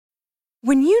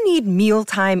When you need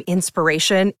mealtime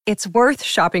inspiration, it's worth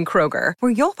shopping Kroger,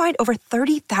 where you'll find over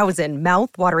 30,000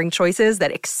 mouth-watering choices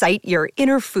that excite your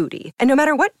inner foodie. And no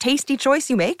matter what tasty choice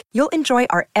you make, you'll enjoy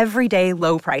our everyday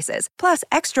low prices, plus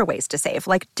extra ways to save,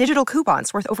 like digital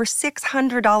coupons worth over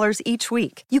 $600 each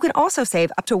week. You can also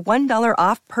save up to $1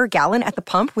 off per gallon at the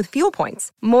pump with fuel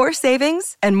points. More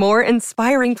savings and more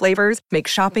inspiring flavors make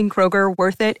shopping Kroger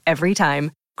worth it every time.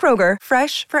 Kroger,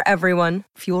 fresh for everyone.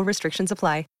 Fuel restrictions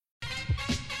apply.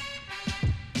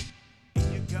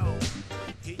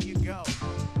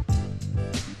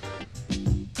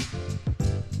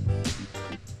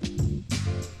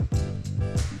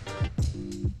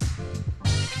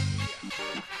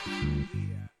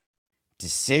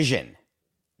 Decision.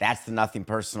 That's the Nothing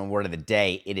Personal word of the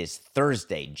day. It is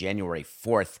Thursday, January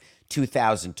 4th,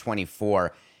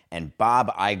 2024, and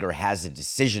Bob Iger has a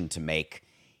decision to make.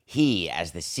 He,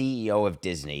 as the CEO of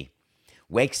Disney,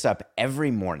 wakes up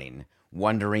every morning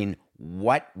wondering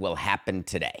what will happen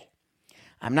today.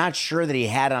 I'm not sure that he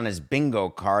had on his bingo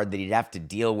card that he'd have to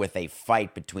deal with a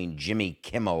fight between Jimmy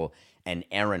Kimmel and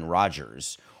Aaron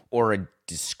Rodgers, or a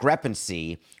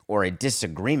discrepancy or a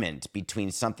disagreement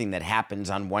between something that happens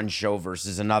on one show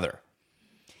versus another.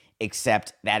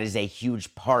 Except that is a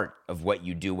huge part of what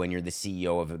you do when you're the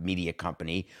CEO of a media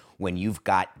company, when you've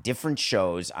got different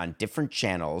shows on different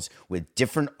channels with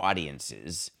different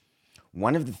audiences.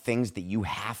 One of the things that you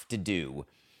have to do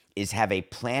is have a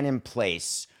plan in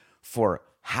place for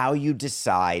how you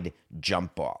decide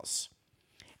jump balls.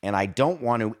 And I don't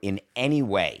want to in any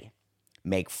way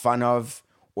make fun of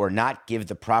or not give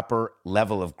the proper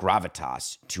level of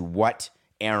gravitas to what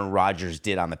Aaron Rodgers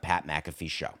did on the Pat McAfee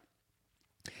show.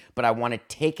 But I want to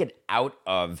take it out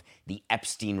of the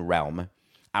Epstein realm.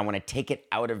 I want to take it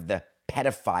out of the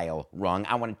pedophile rung.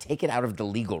 I want to take it out of the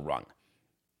legal rung.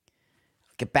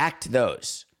 Get back to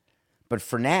those. But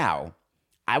for now,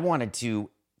 I wanted to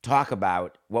talk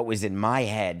about what was in my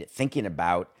head, thinking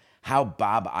about how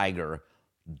Bob Iger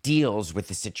deals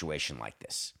with a situation like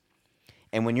this.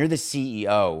 And when you're the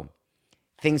CEO,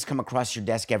 things come across your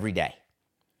desk every day.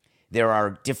 There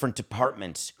are different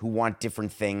departments who want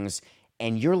different things,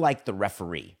 and you're like the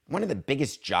referee. One of the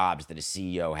biggest jobs that a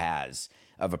CEO has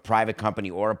of a private company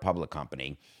or a public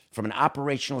company, from an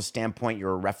operational standpoint,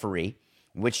 you're a referee.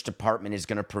 Which department is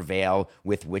going to prevail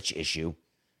with which issue,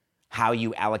 how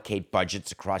you allocate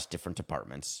budgets across different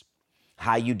departments,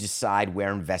 how you decide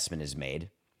where investment is made.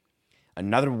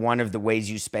 Another one of the ways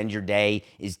you spend your day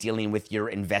is dealing with your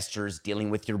investors, dealing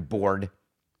with your board,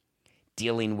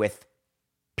 dealing with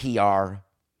PR,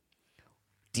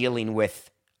 dealing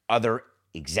with other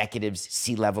executives,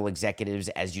 C-level executives,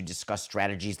 as you discuss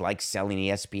strategies like selling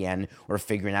ESPN or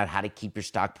figuring out how to keep your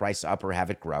stock price up or have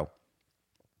it grow.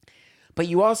 But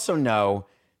you also know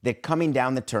that coming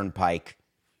down the turnpike,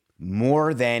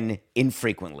 more than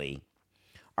infrequently,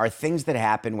 are things that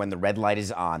happen when the red light is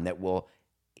on that will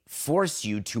force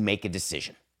you to make a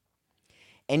decision.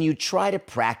 And you try to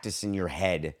practice in your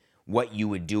head what you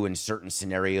would do in certain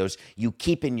scenarios. You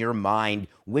keep in your mind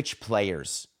which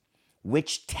players,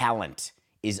 which talent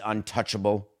is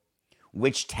untouchable,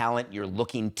 which talent you're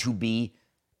looking to be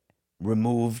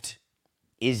removed.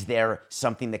 Is there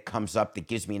something that comes up that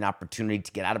gives me an opportunity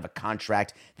to get out of a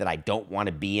contract that I don't want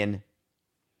to be in?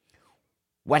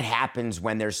 What happens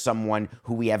when there's someone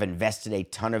who we have invested a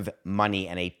ton of money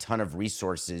and a ton of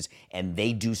resources and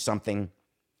they do something?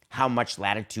 How much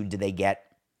latitude do they get?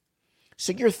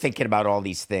 So you're thinking about all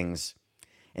these things.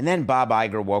 And then Bob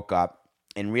Iger woke up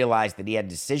and realized that he had a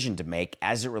decision to make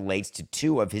as it relates to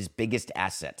two of his biggest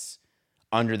assets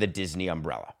under the Disney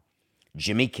umbrella,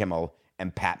 Jimmy Kimmel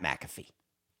and Pat McAfee.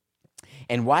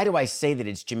 And why do I say that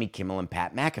it's Jimmy Kimmel and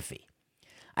Pat McAfee?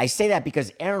 I say that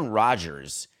because Aaron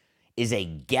Rodgers is a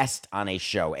guest on a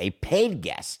show, a paid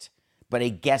guest, but a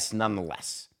guest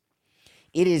nonetheless.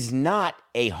 It is not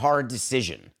a hard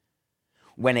decision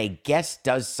when a guest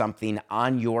does something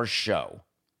on your show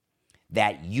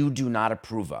that you do not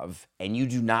approve of and you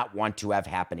do not want to have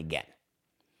happen again.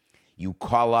 You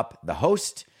call up the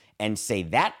host and say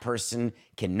that person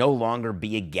can no longer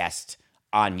be a guest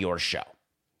on your show.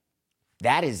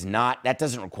 That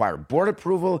doesn't require board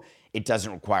approval. It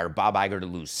doesn't require Bob Iger to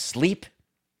lose sleep.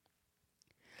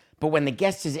 But when the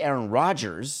guest is Aaron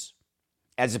Rodgers,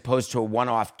 as opposed to a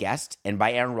one-off guest, and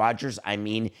by Aaron Rodgers, I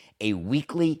mean a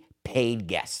weekly paid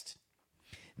guest,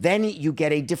 then you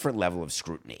get a different level of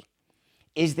scrutiny.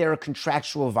 Is there a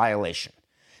contractual violation?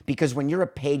 Because when you're a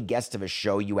paid guest of a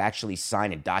show, you actually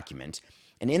sign a document.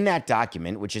 And in that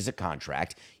document, which is a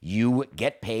contract, you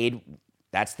get paid.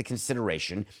 That's the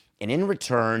consideration. And in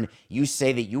return, you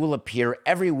say that you will appear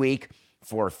every week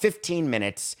for 15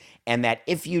 minutes, and that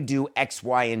if you do X,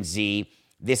 Y, and Z,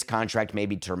 this contract may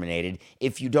be terminated.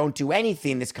 If you don't do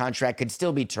anything, this contract could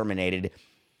still be terminated.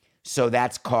 So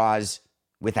that's cause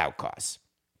without cause.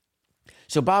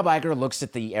 So Bob Iger looks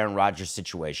at the Aaron Rodgers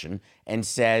situation and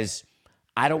says,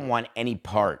 I don't want any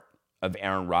part of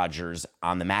Aaron Rodgers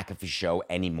on the McAfee show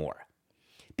anymore.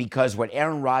 Because what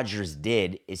Aaron Rodgers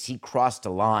did is he crossed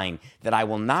a line that I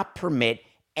will not permit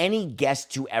any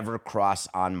guest to ever cross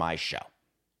on my show.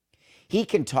 He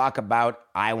can talk about,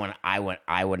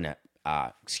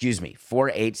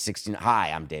 4816.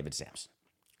 Hi, I'm David Sampson.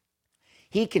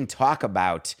 He can talk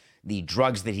about the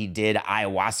drugs that he did,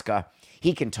 ayahuasca.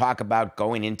 He can talk about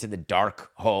going into the dark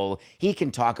hole. He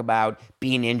can talk about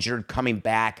being injured, coming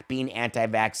back, being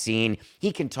anti-vaccine.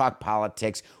 He can talk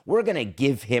politics. We're going to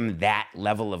give him that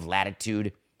level of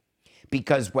latitude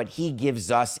because what he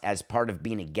gives us as part of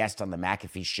being a guest on the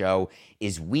McAfee show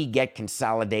is we get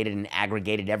consolidated and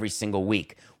aggregated every single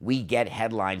week. We get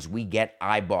headlines. We get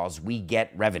eyeballs. We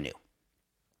get revenue.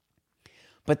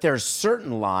 But there are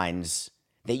certain lines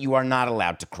that you are not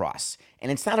allowed to cross.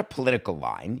 And it's not a political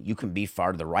line. You can be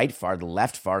far to the right, far to the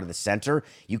left, far to the center.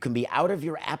 You can be out of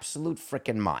your absolute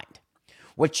frickin' mind.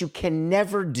 What you can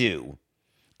never do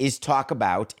is talk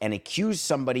about and accuse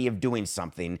somebody of doing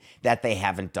something that they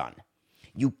haven't done.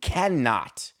 You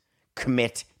cannot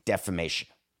commit defamation.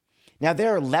 Now,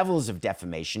 there are levels of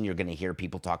defamation you're going to hear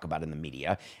people talk about in the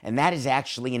media, and that is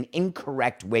actually an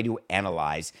incorrect way to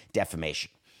analyze defamation.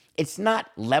 It's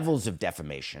not levels of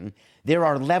defamation. There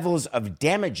are levels of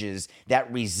damages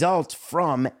that result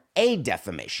from a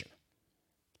defamation.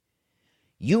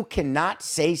 You cannot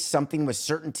say something with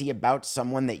certainty about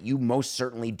someone that you most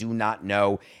certainly do not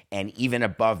know, and even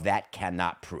above that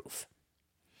cannot prove.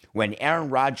 When Aaron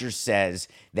Rodgers says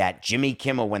that Jimmy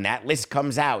Kimmel, when that list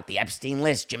comes out, the Epstein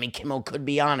list, Jimmy Kimmel could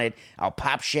be on it, I'll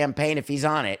pop champagne if he's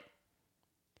on it.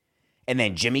 And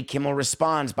then Jimmy Kimmel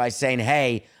responds by saying,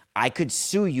 hey, I could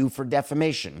sue you for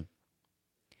defamation.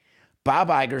 Bob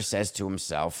Iger says to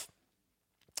himself,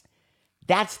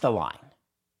 that's the line.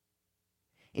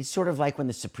 It's sort of like when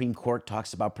the Supreme Court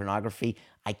talks about pornography.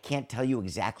 I can't tell you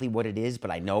exactly what it is,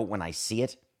 but I know it when I see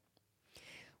it.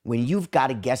 When you've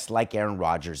got a guest like Aaron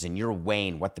Rodgers and you're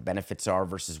weighing what the benefits are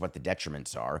versus what the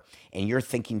detriments are, and you're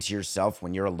thinking to yourself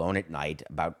when you're alone at night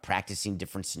about practicing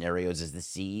different scenarios as the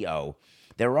CEO,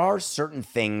 there are certain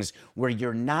things where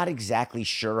you're not exactly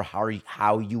sure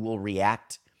how you will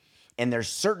react. And there's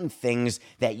certain things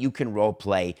that you can role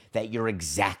play that you're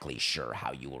exactly sure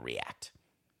how you will react.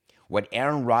 What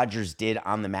Aaron Rodgers did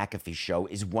on the McAfee show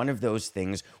is one of those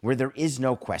things where there is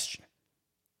no question.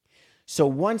 So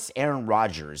once Aaron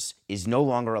Rodgers is no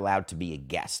longer allowed to be a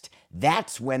guest,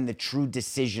 that's when the true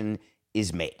decision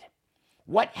is made.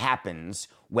 What happens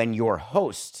when your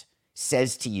host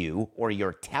says to you, or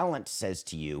your talent says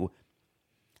to you,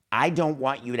 I don't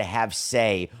want you to have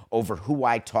say over who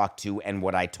I talk to and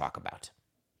what I talk about?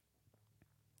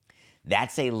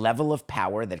 That's a level of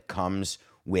power that comes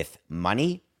with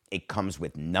money, it comes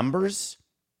with numbers,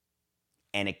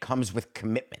 and it comes with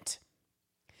commitment.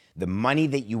 The money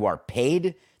that you are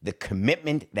paid, the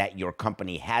commitment that your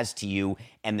company has to you,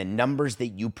 and the numbers that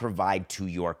you provide to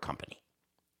your company.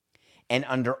 And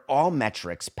under all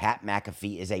metrics, Pat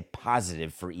McAfee is a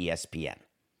positive for ESPN.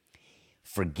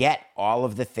 Forget all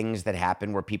of the things that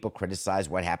happen where people criticize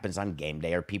what happens on game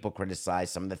day, or people criticize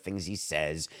some of the things he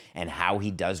says and how he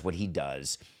does what he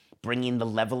does, bringing the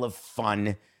level of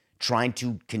fun, trying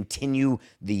to continue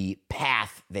the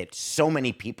path that so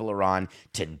many people are on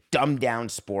to dumb down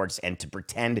sports and to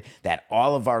pretend that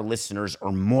all of our listeners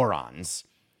are morons,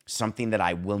 something that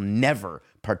I will never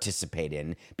participate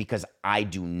in, because I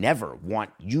do never want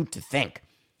you to think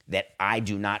that I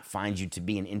do not find you to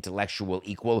be an intellectual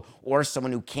equal or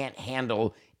someone who can't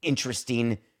handle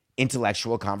interesting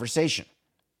intellectual conversation.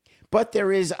 But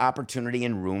there is opportunity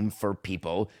and room for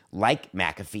people like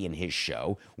McAfee and his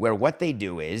show, where what they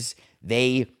do is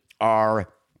they are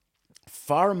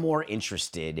far more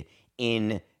interested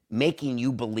in making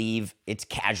you believe it's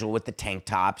casual with the tank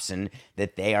tops and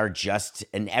that they are just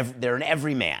they're an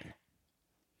everyman.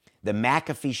 The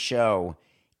McAfee show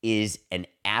is an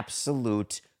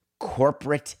absolute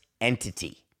corporate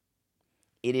entity.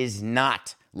 It is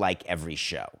not like every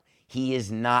show. He is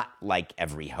not like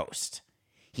every host.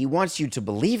 He wants you to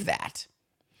believe that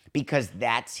because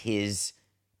that's his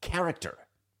character.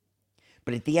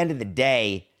 But at the end of the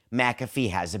day,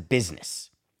 McAfee has a business.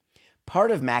 Part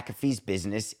of McAfee's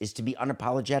business is to be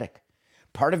unapologetic.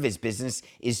 Part of his business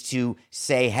is to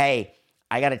say, hey,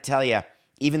 I got to tell you,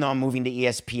 Even though I'm moving to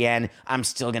ESPN, I'm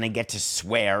still going to get to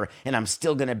swear, and I'm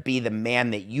still going to be the man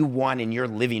that you want in your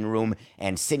living room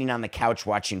and sitting on the couch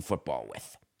watching football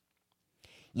with.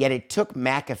 Yet it took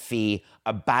McAfee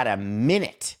about a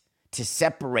minute to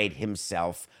separate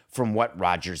himself from what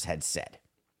Rodgers had said.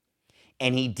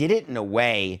 And he did it in a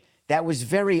way that was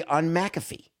very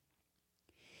un-McAfee.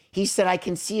 He said, I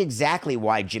can see exactly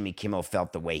why Jimmy Kimmel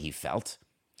felt the way he felt,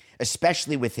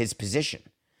 especially with his position.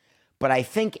 But I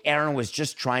think Aaron was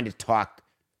just trying to talk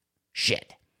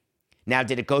shit. Now,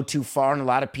 did it go too far in a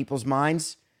lot of people's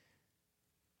minds?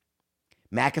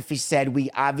 McAfee said, we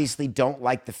obviously don't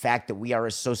like the fact that we are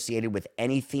associated with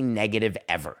anything negative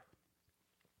ever.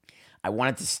 I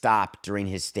wanted to stop during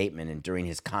his statement and during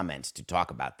his comments to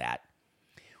talk about that.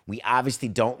 We obviously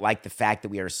don't like the fact that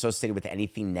we are associated with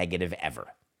anything negative ever.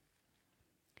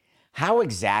 How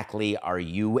exactly are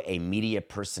you a media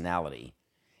personality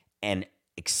and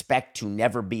expect to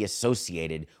never be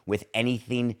associated with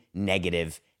anything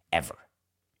negative ever?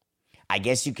 I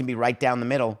guess you can be right down the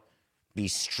middle. Be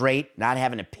straight, not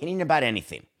have an opinion about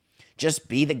anything. Just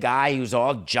be the guy who's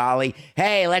all jolly.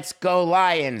 Hey, let's go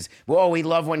Lions. Whoa, we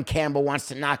love when Campbell wants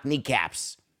to knock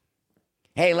kneecaps.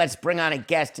 Hey, let's bring on a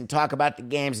guest and talk about the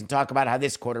games and talk about how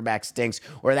this quarterback stinks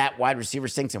or that wide receiver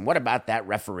stinks and what about that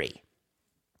referee?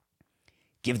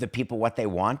 Give the people what they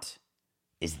want?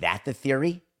 Is that the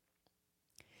theory?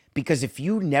 Because if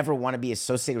you never want to be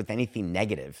associated with anything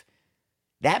negative,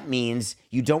 that means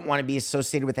you don't want to be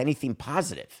associated with anything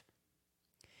positive.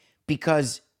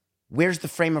 Because where's the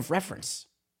frame of reference?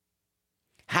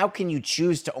 How can you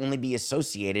choose to only be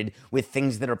associated with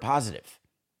things that are positive?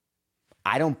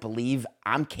 I don't believe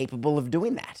I'm capable of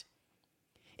doing that.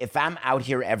 If I'm out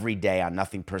here every day on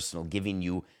Nothing Personal giving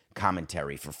you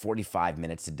commentary for 45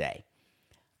 minutes a day,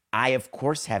 I, of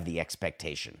course, have the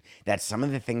expectation that some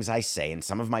of the things I say and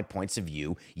some of my points of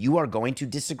view you are going to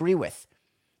disagree with.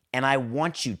 And I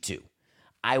want you to.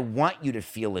 I want you to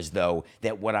feel as though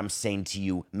that what I'm saying to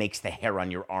you makes the hair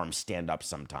on your arm stand up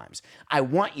sometimes. I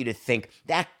want you to think,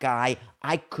 that guy,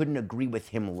 I couldn't agree with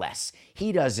him less.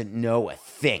 He doesn't know a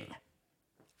thing.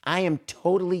 I am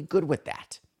totally good with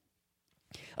that.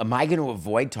 Am I going to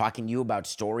avoid talking to you about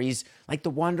stories like the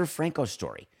Wander Franco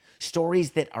story?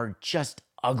 Stories that are just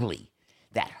ugly,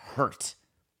 that hurt.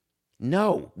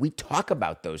 No, we talk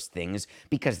about those things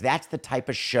because that's the type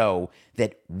of show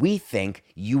that we think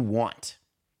you want.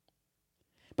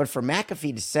 But for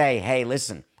McAfee to say, hey,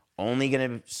 listen, only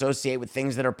going to associate with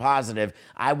things that are positive.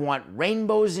 I want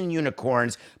rainbows and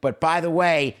unicorns, but by the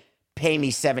way, pay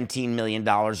me $17 million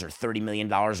or $30 million,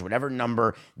 whatever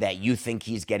number that you think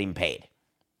he's getting paid.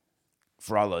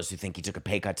 For all those who think he took a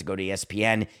pay cut to go to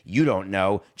ESPN, you don't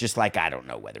know, just like I don't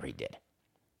know whether he did.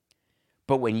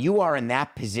 But when you are in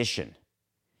that position,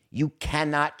 you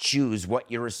cannot choose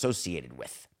what you're associated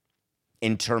with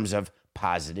in terms of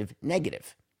positive,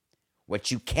 negative. What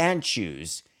you can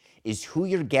choose is who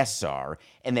your guests are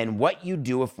and then what you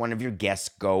do if one of your guests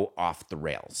go off the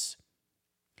rails.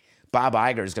 Bob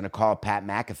Iger is going to call Pat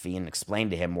McAfee and explain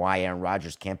to him why Aaron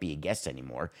Rodgers can't be a guest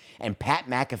anymore. And Pat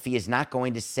McAfee is not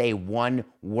going to say one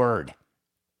word.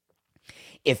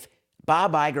 If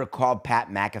Bob Iger called Pat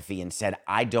McAfee and said,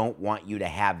 I don't want you to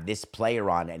have this player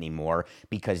on anymore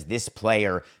because this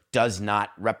player does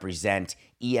not represent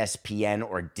ESPN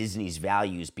or Disney's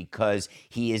values because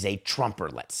he is a Trumper,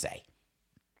 let's say,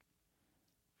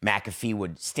 McAfee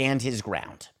would stand his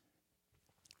ground,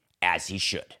 as he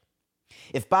should.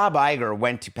 If Bob Iger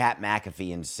went to Pat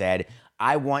McAfee and said,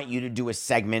 I want you to do a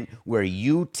segment where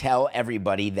you tell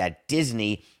everybody that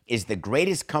Disney is the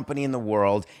greatest company in the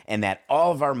world and that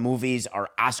all of our movies are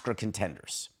Oscar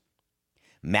contenders,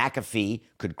 McAfee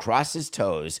could cross his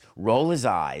toes, roll his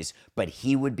eyes, but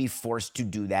he would be forced to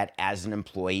do that as an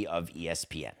employee of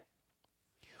ESPN.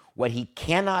 What he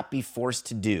cannot be forced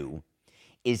to do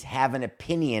is have an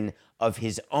opinion of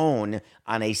his own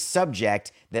on a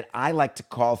subject that I like to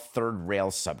call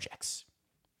third-rail subjects.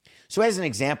 So as an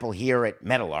example here at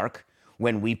Meadowlark,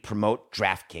 when we promote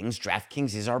DraftKings,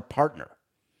 DraftKings is our partner.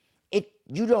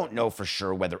 You don't know for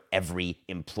sure whether every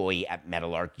employee at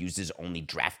Meadowlark uses only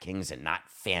DraftKings and not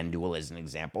FanDuel as an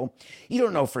example. You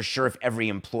don't know for sure if every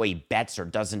employee bets or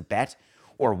doesn't bet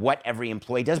or what every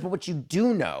employee does. But what you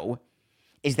do know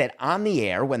is that on the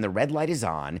air, when the red light is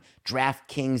on,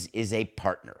 DraftKings is a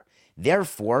partner.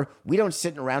 Therefore, we don't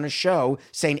sit around a show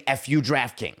saying, F you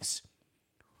DraftKings.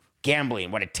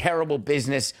 Gambling, what a terrible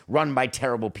business run by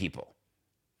terrible people.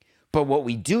 But what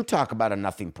we do talk about on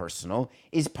Nothing Personal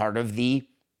is part of the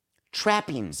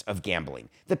trappings of gambling,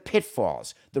 the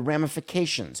pitfalls, the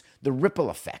ramifications, the ripple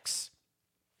effects.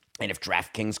 And if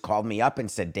DraftKings called me up and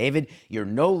said, David, you're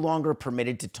no longer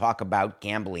permitted to talk about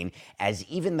gambling as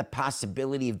even the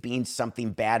possibility of being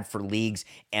something bad for leagues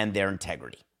and their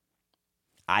integrity,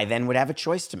 I then would have a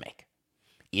choice to make.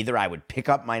 Either I would pick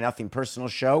up my Nothing Personal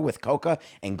show with Coca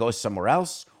and go somewhere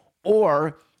else,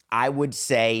 or I would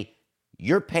say,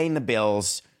 you're paying the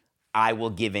bills, I will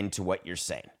give in to what you're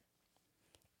saying.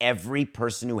 Every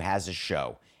person who has a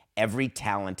show, every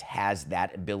talent has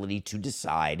that ability to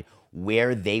decide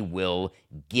where they will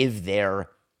give their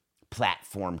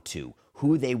platform to,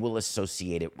 who they will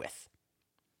associate it with.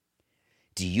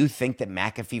 Do you think that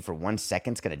McAfee for 1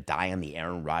 second is going to die on the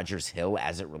Aaron Rodgers hill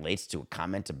as it relates to a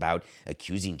comment about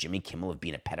accusing Jimmy Kimmel of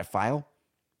being a pedophile?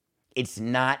 It's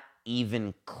not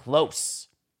even close.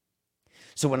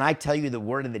 So when I tell you the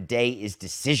word of the day is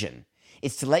decision,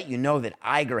 it's to let you know that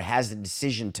Iger has a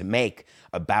decision to make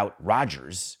about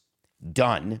Rodgers.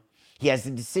 Done. He has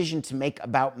a decision to make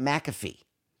about McAfee.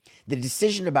 The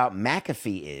decision about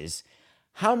McAfee is,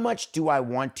 how much do I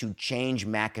want to change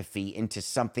McAfee into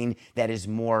something that is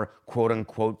more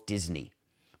quote-unquote Disney,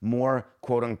 more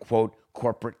quote-unquote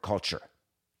corporate culture?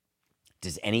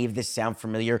 Does any of this sound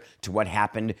familiar to what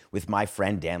happened with my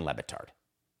friend Dan Le Batard?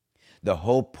 The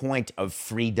whole point of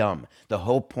freedom, the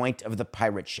whole point of the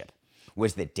pirate ship,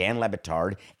 was that Dan Le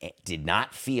Batard did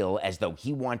not feel as though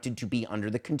he wanted to be under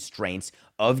the constraints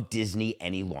of Disney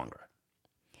any longer.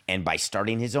 And by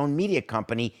starting his own media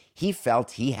company, he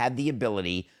felt he had the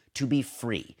ability to be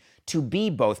free, to be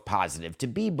both positive, to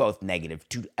be both negative,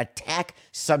 to attack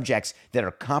subjects that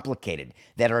are complicated,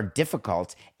 that are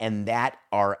difficult, and that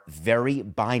are very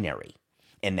binary.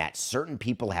 And that certain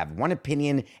people have one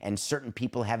opinion and certain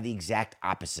people have the exact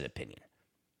opposite opinion.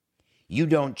 You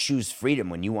don't choose freedom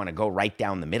when you want to go right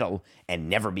down the middle and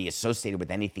never be associated with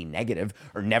anything negative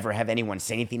or never have anyone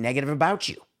say anything negative about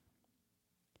you.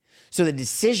 So the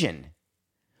decision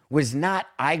was not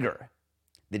Iger.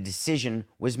 The decision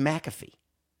was McAfee.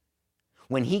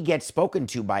 When he gets spoken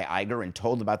to by Iger and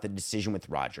told about the decision with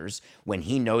Rodgers, when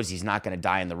he knows he's not going to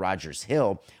die on the Rodgers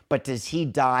hill, but does he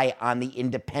die on the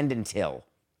independent hill?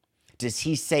 Does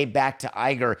he say back to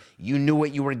Iger, you knew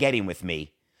what you were getting with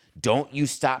me. Don't you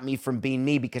stop me from being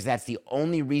me because that's the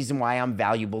only reason why I'm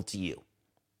valuable to you.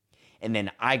 And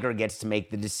then Iger gets to make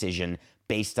the decision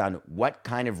based on what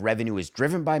kind of revenue is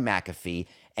driven by McAfee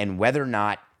and whether or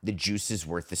not the juice is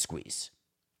worth the squeeze.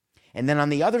 And then on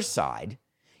the other side,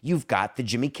 you've got the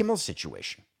Jimmy Kimmel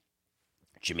situation.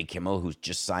 Jimmy Kimmel, who's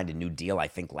just signed a new deal, I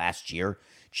think last year.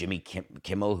 Jimmy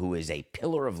Kimmel, who is a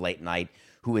pillar of late night,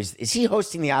 who is he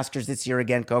hosting the Oscars this year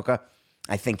again, Coca?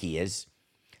 I think he is.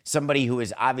 Somebody who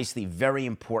is obviously very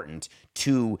important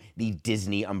to the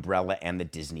Disney umbrella and the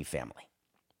Disney family.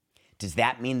 Does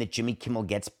that mean that Jimmy Kimmel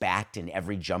gets backed in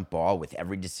every jump ball with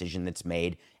every decision that's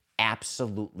made?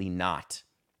 Absolutely not.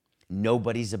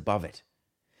 Nobody's above it.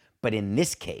 But in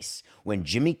this case, when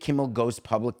Jimmy Kimmel goes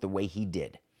public the way he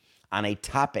did, on a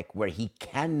topic where he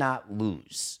cannot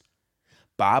lose,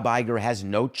 Bob Iger has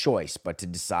no choice but to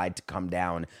decide to come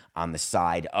down on the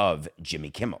side of Jimmy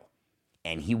Kimmel.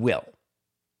 And he will.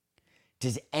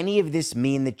 Does any of this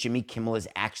mean that Jimmy Kimmel is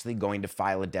actually going to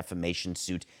file a defamation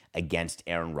suit against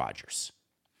Aaron Rodgers?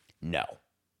 No.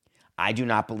 I do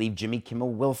not believe Jimmy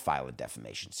Kimmel will file a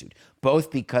defamation suit,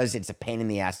 both because it's a pain in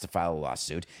the ass to file a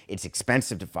lawsuit, it's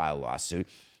expensive to file a lawsuit,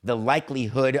 the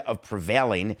likelihood of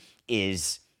prevailing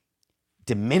is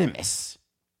de minimis.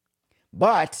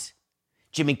 But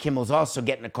Jimmy Kimmel's also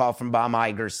getting a call from Bob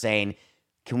Iger saying,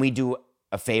 can we do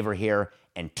a favor here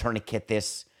and tourniquet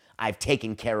this? I've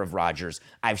taken care of Rodgers.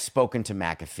 I've spoken to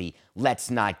McAfee.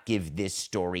 Let's not give this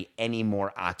story any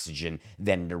more oxygen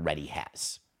than it already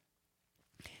has.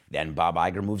 Then Bob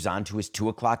Iger moves on to his 2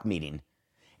 o'clock meeting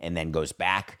and then goes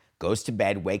back, goes to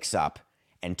bed, wakes up,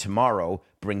 and tomorrow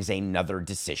brings another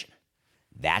decision.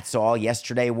 That's all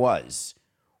yesterday was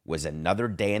another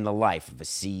day in the life of a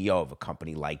CEO of a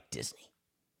company like Disney.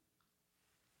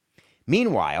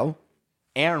 Meanwhile,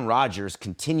 Aaron Rodgers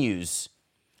continues.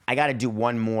 I got to do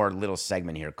one more little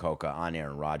segment here, Coca, on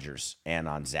Aaron Rodgers and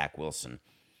on Zach Wilson,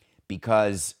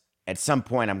 because at some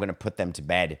point I'm going to put them to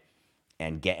bed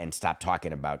and stop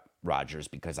talking about Rodgers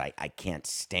because I can't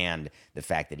stand the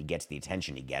fact that he gets the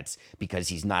attention he gets because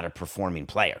he's not a performing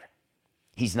player.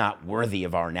 He's not worthy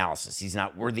of our analysis. He's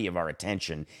not worthy of our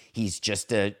attention. He's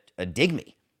just a dig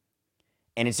me.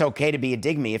 And it's okay to be a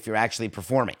dig me if you're actually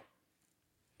performing.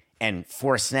 And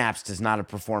 4 snaps does not a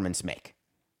performance make.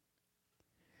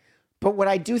 But what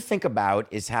I do think about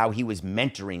is how he was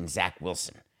mentoring Zach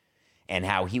Wilson and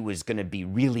how he was going to be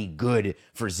really good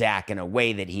for Zach in a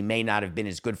way that he may not have been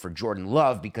as good for Jordan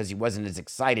Love because he wasn't as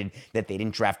excited that they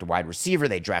didn't draft a wide receiver.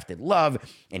 They drafted Love,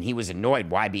 and he was annoyed.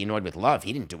 Why be annoyed with Love?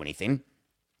 He didn't do anything.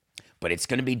 But it's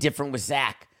going to be different with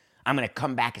Zach. I'm going to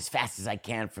come back as fast as I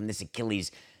can from this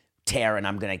Achilles tear, and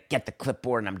I'm going to get the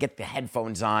clipboard, and I'm going to get the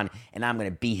headphones on, and I'm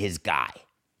going to be his guy.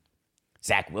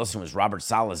 Zach Wilson was Robert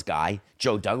Saleh's guy,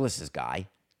 Joe Douglas's guy.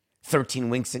 13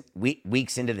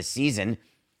 weeks into the season,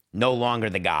 no longer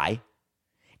the guy.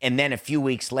 And then a few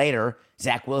weeks later,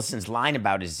 Zach Wilson's lying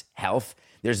about his health.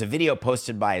 There's a video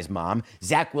posted by his mom.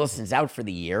 Zach Wilson's out for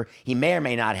the year. He may or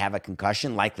may not have a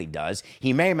concussion, likely does.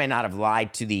 He may or may not have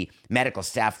lied to the medical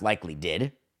staff, likely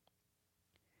did.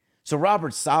 So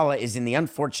Robert Saleh is in the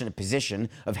unfortunate position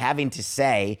of having to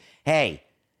say, hey,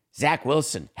 Zach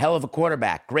Wilson, hell of a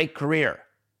quarterback, great career.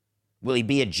 Will he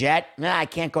be a Jet? Nah, I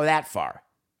can't go that far.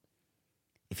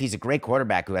 If he's a great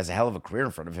quarterback who has a hell of a career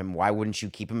in front of him, why wouldn't you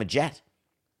keep him a Jet?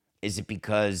 Is it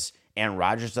because Aaron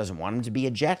Rodgers doesn't want him to be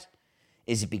a Jet?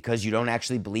 Is it because you don't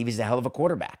actually believe he's a hell of a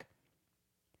quarterback?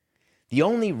 The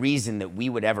only reason that we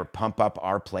would ever pump up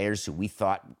our players who we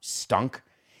thought stunk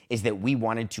is that we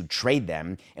wanted to trade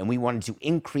them and we wanted to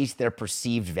increase their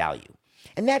perceived value.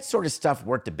 And that sort of stuff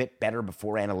worked a bit better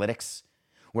before analytics,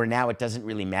 where now it doesn't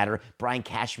really matter. Brian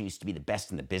Cashman used to be the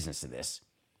best in the business of this.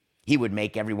 He would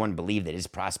make everyone believe that his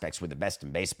prospects were the best in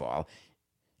baseball,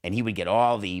 and he would get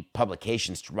all the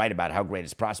publications to write about how great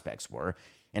his prospects were.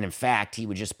 And in fact, he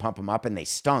would just pump them up and they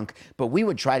stunk. But we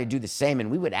would try to do the same,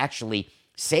 and we would actually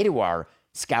say to our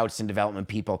scouts and development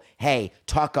people, hey,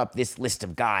 talk up this list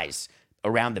of guys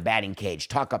around the batting cage.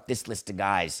 Talk up this list of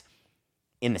guys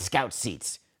in the scout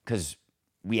seats, because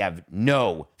we have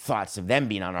no thoughts of them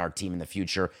being on our team in the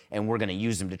future, and we're going to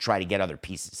use them to try to get other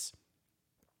pieces.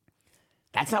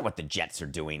 That's not what the Jets are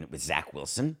doing with Zach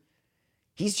Wilson.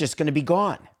 He's just going to be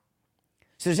gone.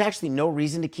 So there's actually no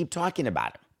reason to keep talking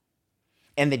about him.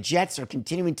 And the Jets are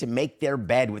continuing to make their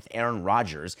bed with Aaron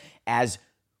Rodgers, as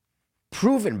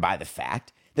proven by the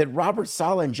fact that Robert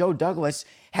Saleh and Joe Douglas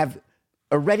have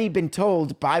already been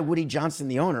told by Woody Johnson,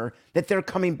 the owner, that they're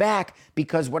coming back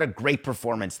because what a great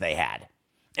performance they had.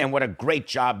 And what a great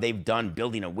job they've done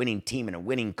building a winning team and a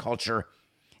winning culture.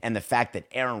 And the fact that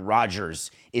Aaron Rodgers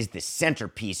is the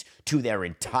centerpiece to their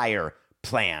entire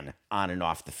plan on and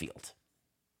off the field.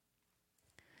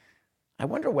 I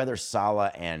wonder whether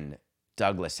Saleh and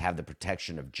Douglas have the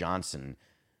protection of Johnson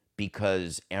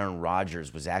because Aaron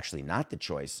Rodgers was actually not the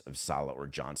choice of Saleh or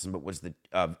Johnson, but was the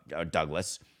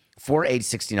Douglas for age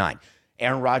 69.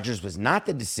 Aaron Rodgers was not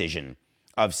the decision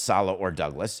of Saleh or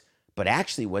Douglas, but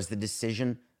actually was the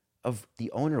decision of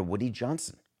the owner, Woody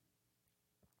Johnson.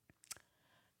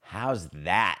 How's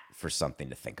that for something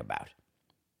to think about?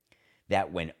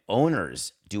 That when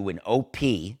owners do an OP,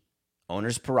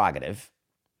 owner's prerogative,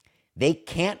 they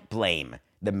can't blame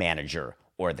the manager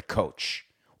or the coach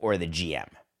or the GM.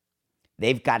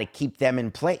 They've got to keep them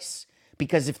in place,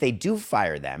 because if they do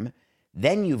fire them,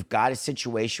 then you've got a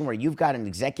situation where you've got an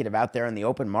executive out there in the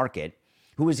open market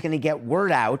who is going to get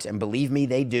word out, and believe me,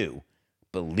 they do.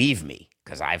 Believe me,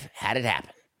 because I've had it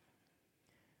happen.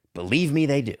 Believe me,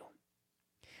 they do.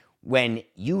 When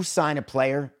you sign a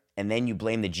player and then you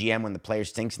blame the GM when the player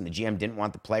stinks and the GM didn't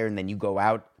want the player, and then you go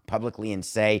out publicly and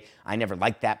say, I never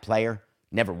liked that player,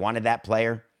 never wanted that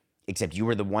player, except you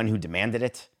were the one who demanded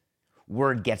it,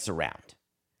 word gets around.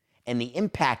 And the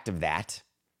impact of that,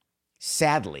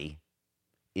 sadly,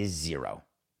 is zero.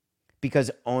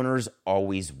 Because owners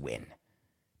always win.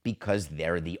 Because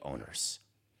they're the owners.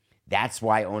 That's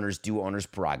why owners do owner's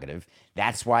prerogative.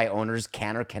 That's why owners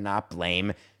can or cannot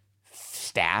blame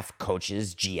staff,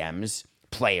 coaches, GMs,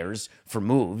 players for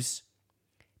moves,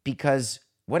 because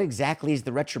what exactly is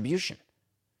the retribution?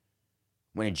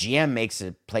 When a GM makes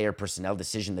a player personnel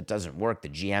decision that doesn't work, the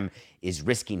GM is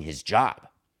risking his job.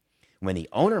 When the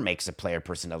owner makes a player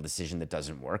personnel decision that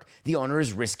doesn't work, the owner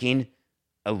is risking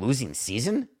a losing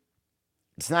season.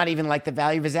 It's not even like the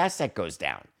value of his asset goes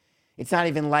down. It's not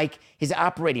even like his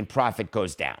operating profit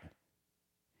goes down.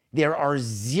 There are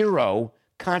zero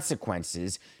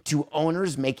consequences to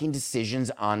owners making decisions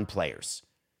on players.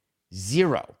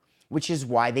 Zero, which is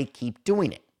why they keep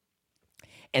doing it.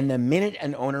 And the minute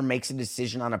an owner makes a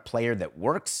decision on a player that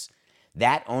works,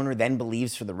 that owner then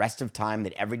believes for the rest of time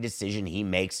that every decision he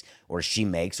makes or she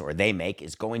makes or they make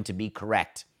is going to be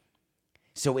correct.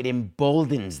 So it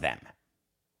emboldens them.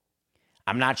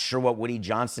 I'm not sure what Woody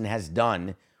Johnson has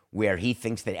done where he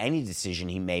thinks that any decision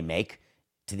he may make,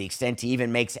 to the extent he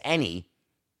even makes any,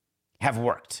 have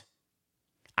worked.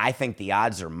 I think the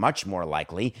odds are much more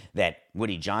likely that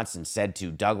Woody Johnson said to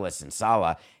Douglas and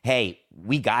Saleh, hey,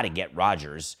 we got to get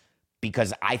Rodgers,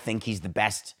 because I think he's the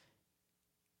best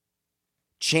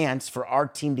chance for our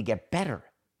team to get better.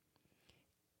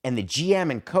 And the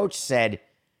GM and coach said,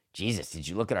 Jesus, did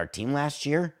you look at our team last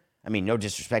year? I mean, no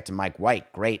disrespect to Mike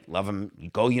White. Great. Love him.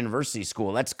 Go university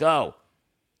school. Let's go.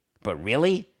 But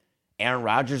really? Aaron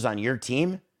Rodgers on your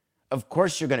team? Of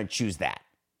course you're going to choose that.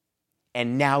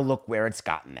 And now look where it's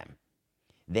gotten them.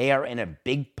 They are in a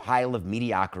big pile of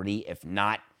mediocrity, if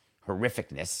not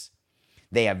horrificness.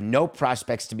 They have no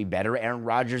prospects to be better. Aaron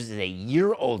Rodgers is a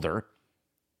year older.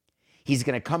 He's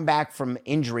going to come back from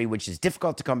injury, which is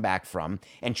difficult to come back from,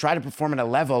 and try to perform at a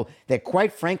level that,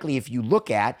 quite frankly, if you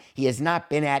look at, he has not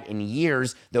been at in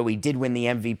years, though he did win the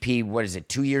MVP,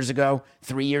 2 years ago,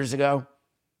 3 years ago?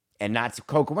 And not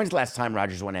Coco. When's the last time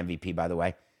Rodgers won MVP, by the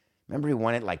way? Remember he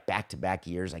won it like back-to-back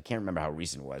years? I can't remember how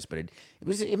recent it was, but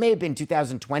it may have been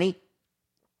 2020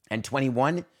 and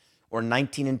 21 or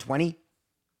 19 and 20.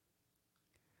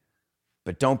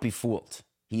 But don't be fooled.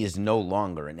 He is no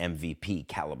longer an MVP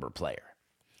caliber player.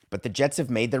 But the Jets have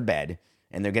made their bed,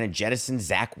 and they're going to jettison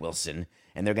Zach Wilson,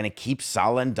 and they're going to keep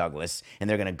Saleh and Douglas, and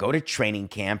they're going to go to training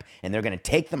camp, and they're going to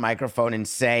take the microphone and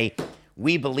say,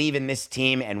 we believe in this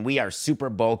team, and we are Super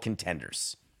Bowl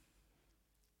contenders.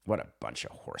 What a bunch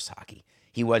of horse hockey.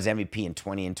 He was MVP in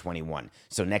 20 and 21.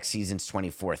 So next season's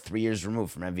 24, 3 years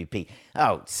removed from MVP.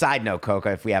 Oh, side note,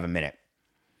 Coca, if we have a minute.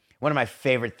 One of my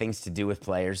favorite things to do with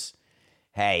players,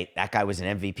 hey, that guy was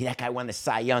an MVP. That guy won the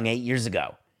Cy Young 8 years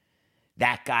ago.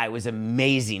 That guy was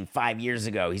amazing 5 years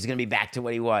ago. He's going to be back to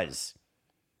what he was.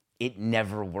 It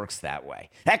never works that way.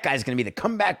 That guy's going to be the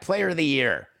comeback player of the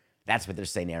year. That's what they're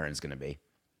saying Aaron's going to be.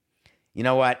 You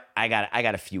know what? I got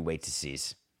a few wait to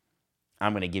sees.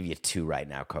 I'm going to give you 2 right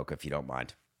now, Coca, if you don't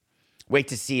mind. Wait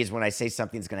to see is when I say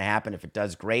something's going to happen. If it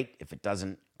does, great. If it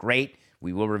doesn't, great.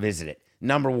 We will revisit it.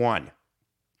 Number 1,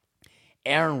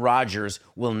 Aaron Rodgers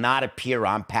will not appear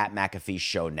on Pat McAfee's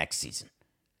show next season.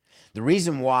 The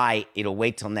reason why it'll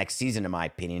wait till next season, in my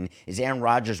opinion, is Aaron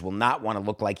Rodgers will not want to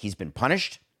look like he's been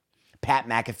punished. Pat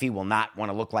McAfee will not want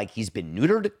to look like he's been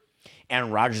neutered. Aaron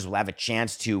Rodgers will have a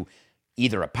chance to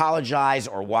either apologize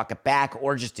or walk it back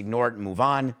or just ignore it and move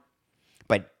on.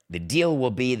 But the deal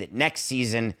will be that next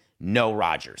season, no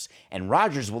Rodgers. And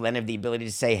Rodgers will then have the ability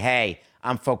to say, hey,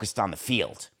 I'm focused on the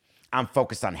field. I'm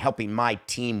focused on helping my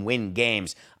team win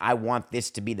games. I want this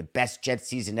to be the best Jets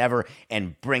season ever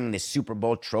and bring the Super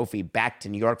Bowl trophy back to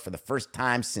New York for the first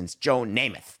time since Joe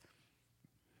Namath.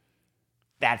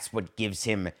 That's what gives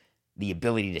him the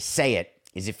ability to say it,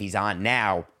 is if he's on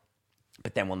now,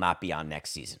 but then will not be on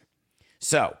next season.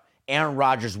 So Aaron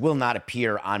Rodgers will not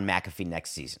appear on McAfee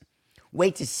next season.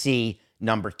 Wait to see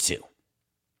number 2.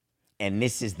 And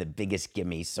this is the biggest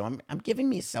gimme, so I'm giving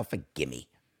myself a gimme.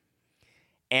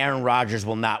 Aaron Rodgers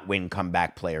will not win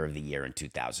Comeback Player of the Year in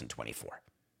 2024.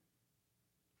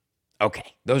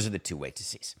 Okay, those are the 2 wait to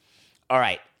sees. All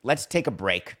right, let's take a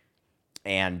break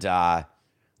and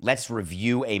let's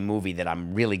review a movie that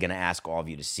I'm really going to ask all of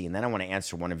you to see. And then I want to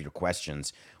answer one of your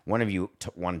questions. One of you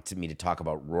wanted me to talk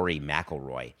about Rory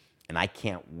McIlroy, and I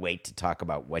can't wait to talk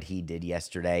about what he did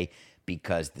yesterday,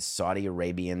 because the Saudi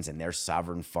Arabians and their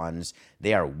sovereign funds,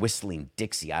 they are whistling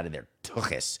Dixie out of their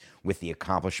tuchus with the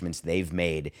accomplishments they've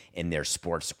made in their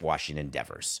sports washing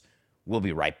endeavors. We'll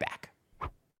be right back.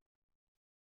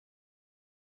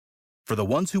 For the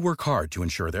ones who work hard to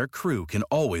ensure their crew can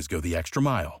always go the extra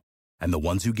mile, and the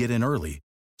ones who get in early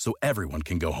so everyone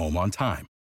can go home on time,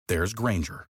 there's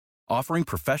Grainger, offering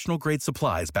professional-grade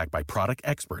supplies backed by product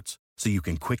experts so you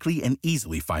can quickly and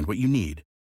easily find what you need.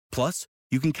 Plus,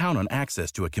 you can count on access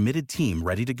to a committed team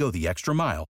ready to go the extra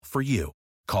mile for you.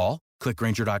 Call, click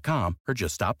Grainger.com, or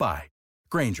just stop by.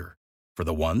 Grainger, for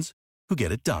the ones who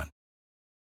get it done.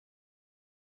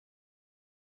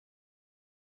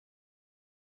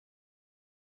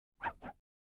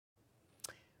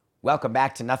 Welcome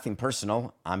back to Nothing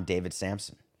Personal. I'm David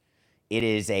Sampson. It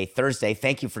is a Thursday.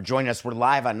 Thank you for joining us. We're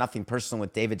live on Nothing Personal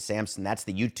with David Sampson. That's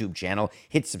the YouTube channel.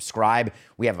 Hit subscribe.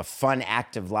 We have a fun,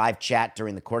 active live chat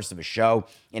during the course of a show.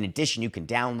 In addition, you can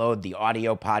download the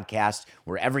audio podcast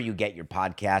wherever you get your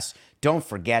podcasts. Don't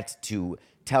forget to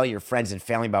tell your friends and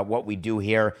family about what we do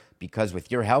here, because with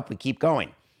your help, we keep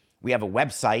going. We have a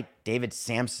website,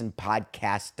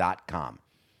 davidsamsonpodcast.com.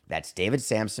 That's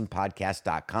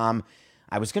davidsamsonpodcast.com.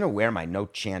 I was going to wear my No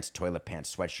Chance toilet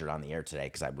pants sweatshirt on the air today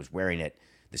because I was wearing it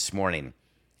this morning.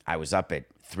 I was up at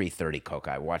 3:30,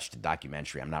 Coca. I watched a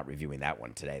documentary. I'm not reviewing that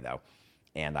one today, though.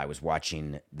 And I was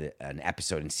watching an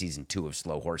episode in season 2 of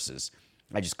Slow Horses.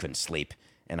 I just couldn't sleep,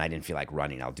 and I didn't feel like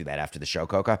running. I'll do that after the show,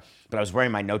 Coca. But I was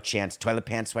wearing my No Chance toilet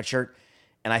pants sweatshirt,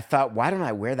 and I thought, why don't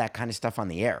I wear that kind of stuff on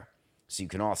the air so you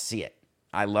can all see it?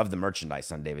 I love the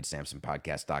merchandise on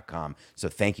davidsampsonpodcast.com, so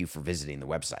thank you for visiting the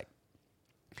website.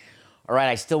 All right,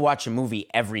 I still watch a movie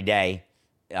every day,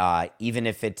 even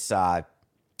if it's a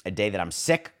day that I'm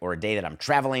sick or a day that I'm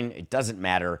traveling. It doesn't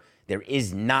matter. There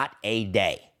is not a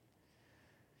day.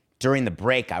 During the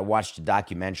break, I watched a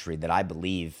documentary that I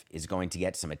believe is going to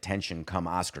get some attention come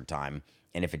Oscar time,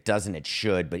 and if it doesn't, it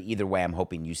should, but either way, I'm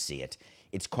hoping you see it.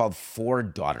 It's called Four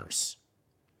Daughters.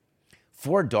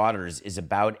 Four Daughters is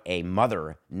about a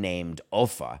mother named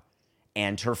Ulfa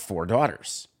and her four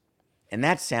daughters. And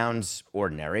that sounds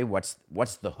ordinary. What's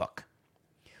the hook?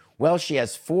 Well, she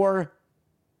has four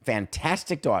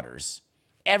fantastic daughters.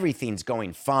 Everything's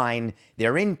going fine.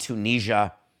 They're in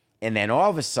Tunisia. And then all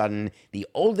of a sudden, the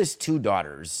oldest two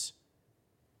daughters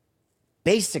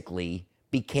basically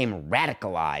became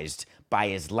radicalized by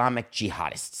Islamic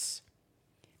jihadists.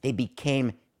 They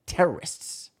became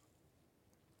terrorists.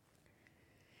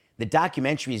 The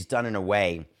documentary is done in a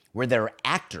way where there are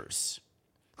actors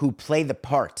who play the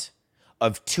part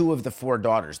of two of the four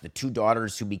daughters, the two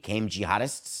daughters who became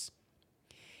jihadists,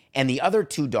 and the other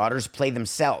two daughters play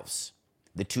themselves,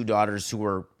 the two daughters who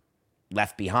were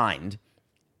left behind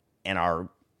and are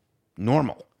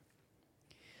normal.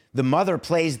 The mother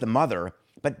plays the mother,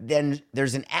 but then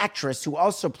there's an actress who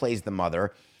also plays the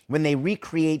mother when they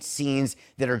recreate scenes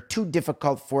that are too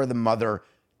difficult for the mother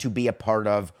to be a part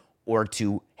of or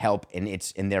to help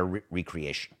in their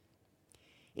recreation.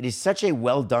 It is such a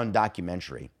well-done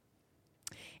documentary.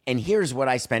 And here's what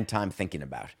I spent time thinking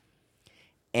about.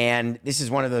 And this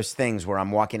is one of those things where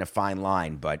I'm walking a fine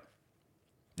line, but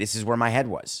this is where my head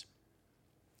was.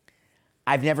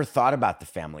 I've never thought about the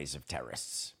families of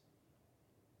terrorists.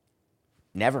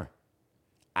 Never.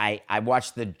 I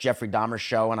watched the Jeffrey Dahmer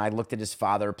show and I looked at his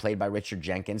father, played by Richard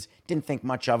Jenkins. Didn't think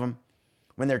much of him.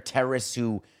 When they're terrorists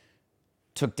who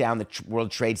took down the World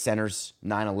Trade Centers,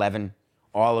 9/11,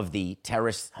 all of the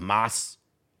terrorists, Hamas,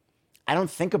 I don't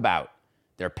think about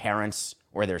their parents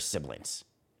or their siblings.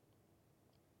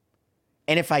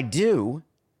 And if I do,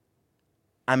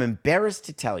 I'm embarrassed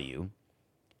to tell you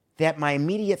that my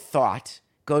immediate thought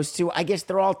goes to, I guess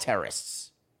they're all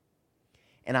terrorists.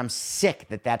 And I'm sick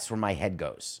that that's where my head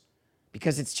goes,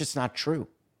 because it's just not true.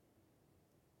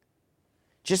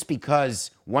 Just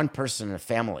because one person in a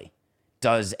family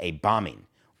does a bombing,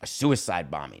 a suicide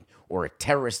bombing, or a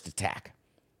terrorist attack,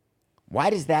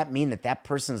 why does that mean that that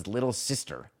person's little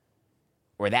sister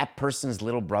or that person's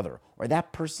little brother or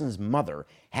that person's mother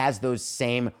has those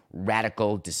same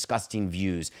radical, disgusting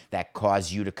views that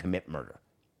cause you to commit murder?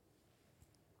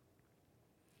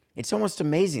 It's almost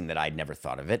amazing that I'd never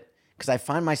thought of it, because I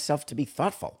find myself to be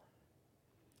thoughtful.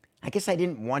 I guess I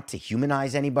didn't want to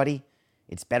humanize anybody.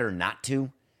 It's better not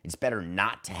to. It's better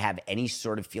not to have any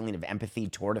sort of feeling of empathy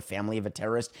toward a family of a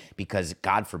terrorist, because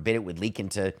God forbid it would leak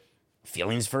into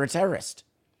feelings for a terrorist.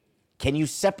 Can you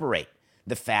separate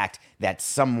the fact that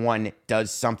someone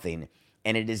does something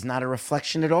and it is not a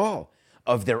reflection at all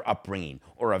of their upbringing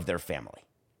or of their family?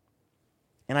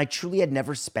 And I truly had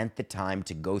never spent the time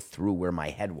to go through where my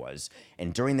head was.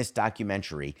 And during this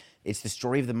documentary, it's the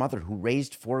story of the mother who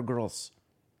raised four girls,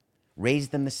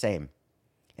 raised them the same.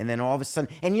 And then all of a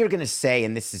sudden, and you're going to say,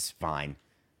 and this is fine,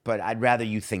 but I'd rather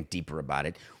you think deeper about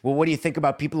it. Well, what do you think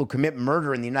about people who commit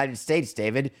murder in the United States,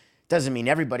 David? Doesn't mean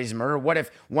everybody's a murderer. What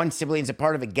if one sibling's a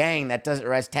part of a gang that doesn't,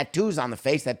 or has tattoos on the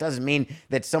face? That doesn't mean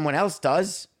that someone else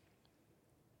does.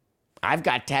 I've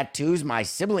got tattoos. My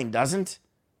sibling doesn't.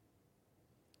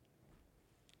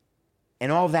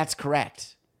 And all of that's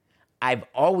correct. I've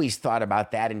always thought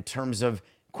about that in terms of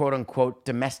quote unquote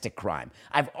domestic crime.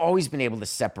 I've always been able to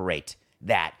separate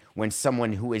that when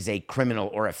someone who is a criminal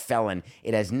or a felon,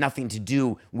 it has nothing to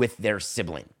do with their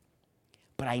sibling.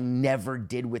 But I never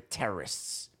did with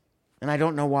terrorists. And I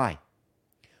don't know why.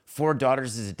 Four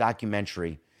Daughters is a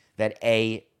documentary that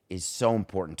A, is so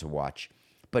important to watch,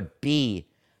 but B,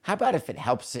 how about if it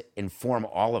helps inform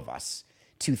all of us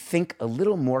to think a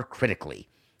little more critically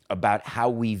about how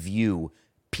we view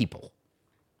people?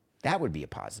 That would be a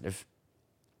positive.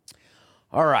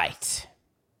 All right.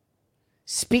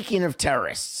 Speaking of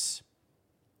terrorists.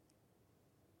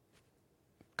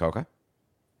 Coca?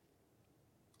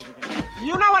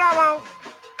 You know what I want?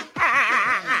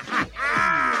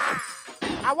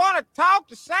 I want to talk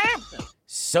to Samson.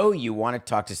 So you want to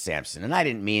talk to Samson. And I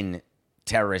didn't mean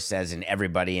terrorists as in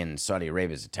everybody in Saudi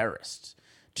Arabia is a terrorist.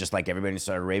 Just like everybody in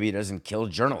Saudi Arabia doesn't kill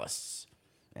journalists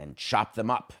and chop them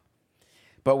up.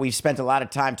 But we've spent a lot of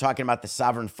time talking about the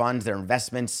sovereign funds, their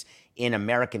investments in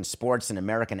American sports and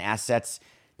American assets,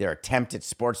 their attempt at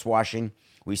sports washing.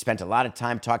 We spent a lot of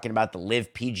time talking about the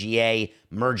LIV PGA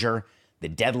merger, the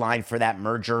deadline for that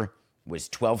merger was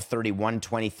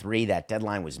 12/31/23. That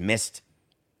deadline was missed.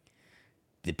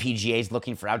 The PGA is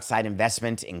looking for outside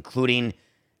investment, including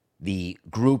the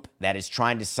group that is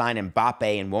trying to sign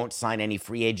Mbappe and won't sign any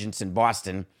free agents in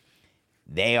Boston.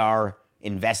 They are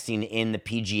investing in the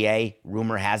PGA,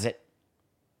 rumor has it.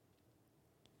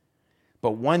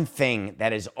 But one thing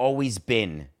that has always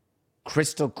been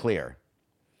crystal clear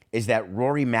is that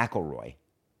Rory McIlroy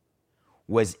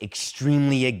was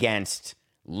extremely against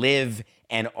LIV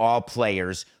and all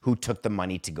players who took the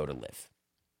money to go to LIV.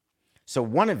 So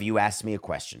one of you asked me a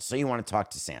question. So you want to talk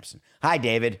to Samson. Hi,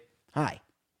 David. Hi.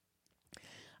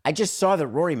 I just saw that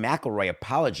Rory McIlroy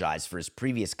apologized for his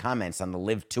previous comments on the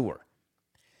LIV Tour.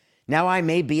 Now, I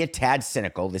may be a tad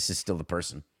cynical. This is still the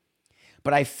person.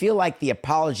 But I feel like the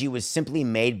apology was simply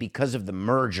made because of the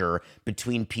merger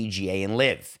between PGA and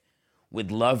LIV.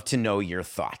 Would love to know your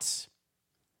thoughts.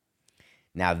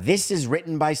 Now, this is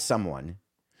written by someone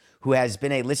who has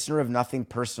been a listener of Nothing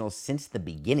Personal since the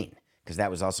beginning, because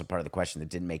that was also part of the question that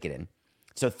didn't make it in.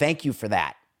 So thank you for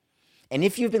that. And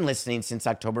if you've been listening since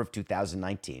October of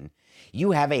 2019,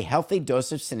 you have a healthy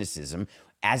dose of cynicism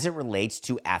as it relates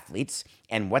to athletes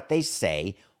and what they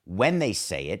say, when they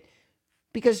say it,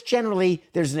 because generally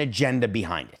there's an agenda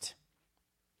behind it.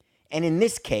 And in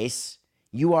this case,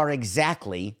 you are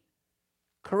exactly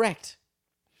correct.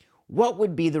 What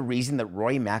would be the reason that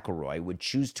Rory McIlroy would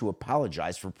choose to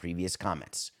apologize for previous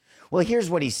comments? Well, here's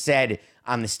what he said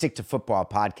on the Stick to Football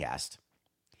podcast.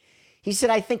 He said,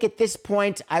 I think at this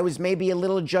point, I was maybe a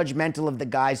little judgmental of the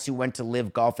guys who went to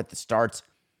LIV Golf at the start.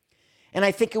 And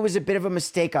I think it was a bit of a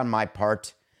mistake on my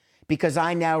part because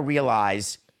I now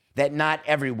realize that not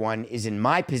everyone is in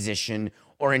my position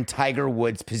or in Tiger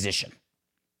Woods' position.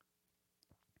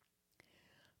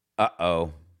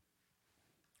 Uh-oh.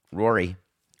 Rory,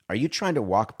 are you trying to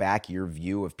walk back your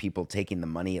view of people taking the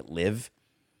money at LIV?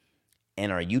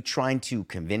 And are you trying to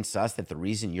convince us that the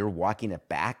reason you're walking it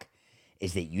back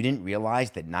is that you didn't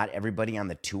realize that not everybody on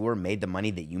the tour made the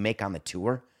money that you make on the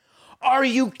tour? Are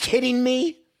you kidding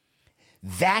me?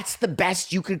 That's the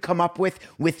best you could come up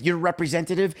with your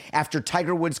representative after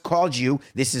Tiger Woods called you,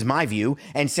 this is my view,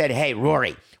 and said, hey,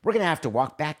 Rory, we're going to have to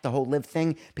walk back the whole LIV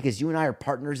thing because you and I are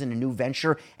partners in a new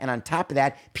venture. And on top of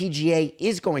that, PGA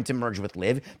is going to merge with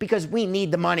LIV because we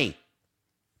need the money.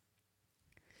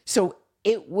 So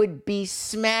it would be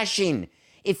smashing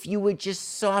if you would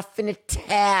just soften a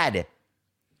tad.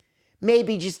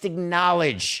 Maybe just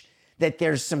acknowledge that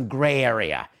there's some gray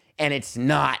area and it's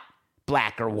not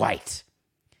black or white.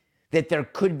 That there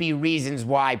could be reasons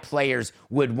why players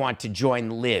would want to join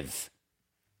LIV.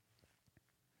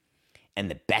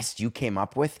 And the best you came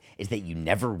up with is that you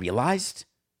never realized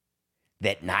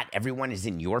that not everyone is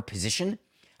in your position?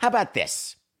 How about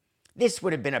this? This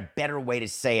would have been a better way to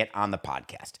say it on the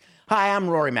podcast. Hi, I'm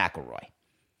Rory McIlroy.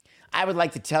 I would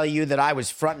like to tell you that I was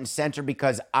front and center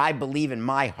because I believe in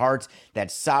my heart that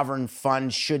sovereign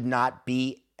funds should not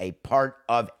be a part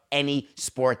of any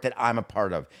sport that I'm a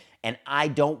part of. And I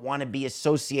don't want to be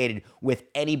associated with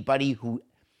anybody who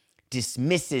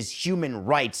dismisses human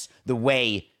rights the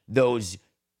way those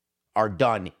are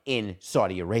done in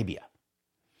Saudi Arabia.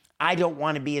 I don't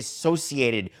want to be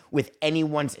associated with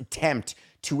anyone's attempt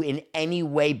to in any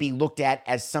way be looked at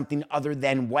as something other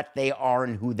than what they are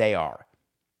and who they are.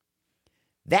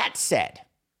 That said,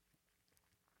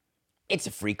 it's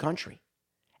a free country,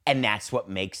 and that's what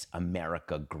makes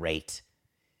America great.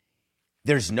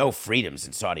 There's no freedoms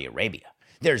in Saudi Arabia.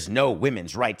 There's no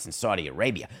women's rights in Saudi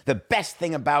Arabia. The best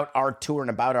thing about our tour and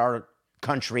about our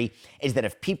country is that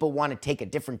if people want to take a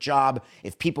different job,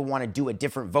 if people want to do a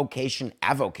different vocation,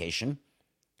 avocation,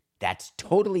 that's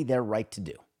totally their right to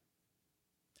do.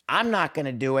 I'm not going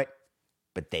to do it,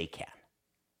 but they can.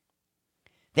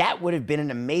 That would have been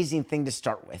an amazing thing to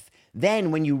start with.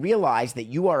 Then when you realize that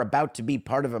you are about to be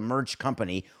part of a merged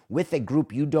company with a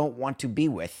group you don't want to be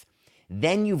with,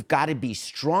 then you've got to be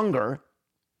stronger,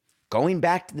 going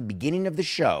back to the beginning of the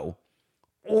show,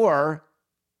 or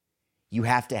you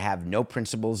have to have no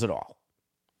principles at all.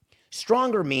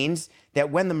 Stronger means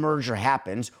that when the merger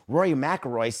happens, Rory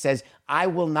McIlroy says, I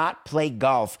will not play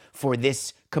golf for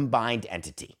this combined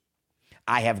entity.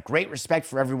 I have great respect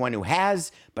for everyone who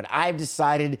has, but I've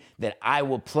decided that I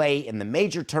will play in the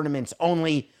major tournaments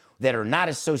only that are not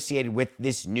associated with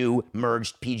this new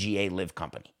merged PGA LIV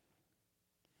company.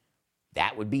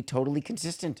 That would be totally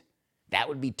consistent. That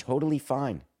would be totally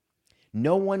fine.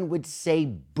 No one would say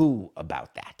boo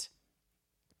about that.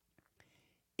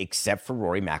 Except for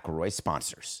Rory McIlroy's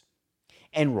sponsors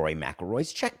and Rory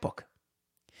McIlroy's checkbook.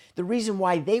 The reason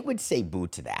why they would say boo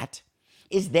to that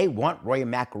is they want Rory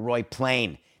McIlroy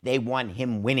playing. They want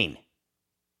him winning.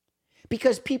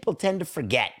 Because people tend to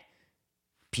forget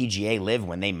PGA Live,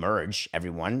 when they merge,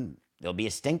 there'll be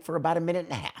a stink for about a minute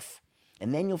and a half.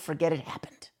 And then you'll forget it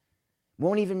happened.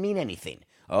 Won't even mean anything.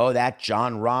 Oh, that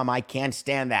John Rahm, I can't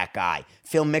stand that guy.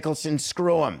 Phil Mickelson,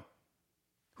 screw him.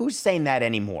 Who's saying that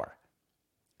anymore?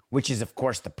 Which is, of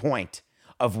course, the point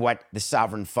of what the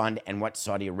sovereign fund and what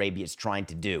Saudi Arabia is trying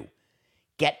to do.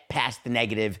 Get past the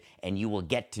negative and you will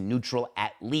get to neutral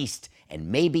at least,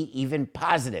 and maybe even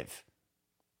positive.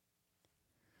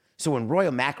 So when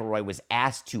Royal McIlroy was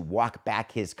asked to walk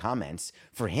back his comments,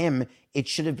 for him, it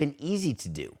should have been easy to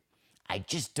do. I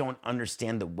just don't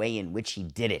understand the way in which he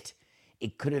did it.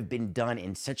 It could have been done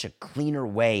in such a cleaner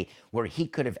way where he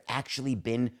could have actually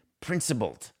been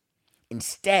principled.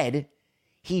 Instead,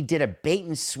 he did a bait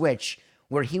and switch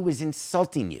where he was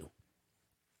insulting you.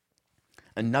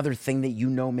 Another thing that you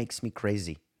know makes me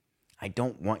crazy. I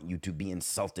don't want you to be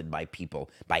insulted by people,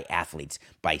 by athletes,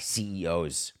 by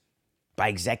CEOs, by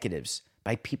executives,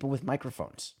 by people with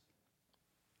microphones.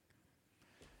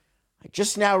 I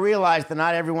just now realized that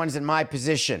not everyone's in my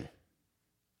position.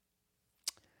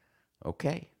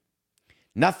 Okay.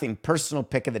 Nothing personal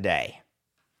pick of the day.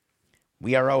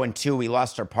 We are 0-2. We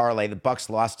lost our parlay. The Bucks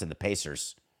lost to the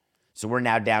Pacers. So we're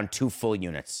now down 2 full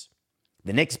units.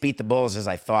 The Knicks beat the Bulls as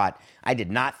I thought. I did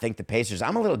not think the Pacers.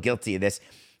 I'm a little guilty of this.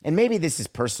 And maybe this is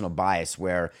personal bias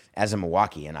where, as a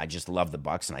Milwaukeean, I just love the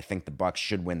Bucks and I think the Bucks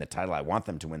should win the title. I want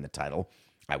them to win the title.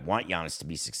 I want Giannis to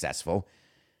be successful.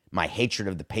 My hatred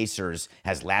of the Pacers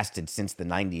has lasted since the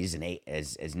 90s and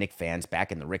as Knicks fans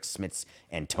back in the Rick Smits,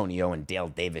 Antonio, and Dale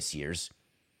Davis years.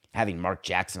 Having Mark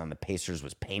Jackson on the Pacers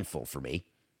was painful for me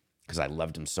because I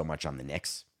loved him so much on the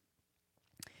Knicks.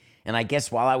 And I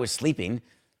guess while I was sleeping,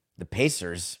 the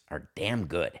Pacers are damn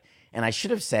good. And I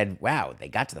should have said, wow, they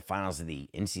got to the finals of the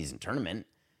in-season tournament,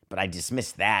 but I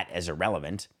dismissed that as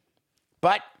irrelevant.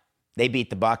 But they beat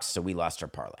the Bucks, so we lost our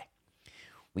parlay.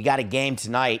 We got a game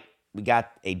tonight. We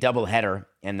got a doubleheader,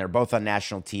 and they're both on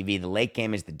national TV. The late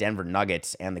game is the Denver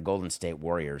Nuggets and the Golden State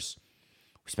Warriors.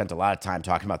 We spent a lot of time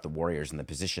talking about the Warriors and the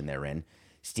position they're in.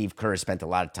 Steve Kerr has spent a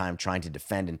lot of time trying to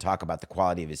defend and talk about the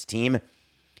quality of his team.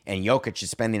 And Jokic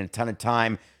is spending a ton of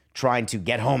time trying to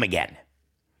get home again.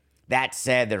 That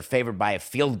said, they're favored by a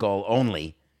field goal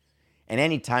only. And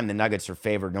anytime the Nuggets are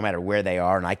favored, no matter where they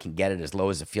are, and I can get it as low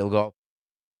as a field goal,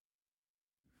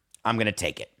 I'm going to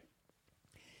take it.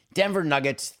 Denver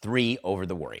Nuggets 3 over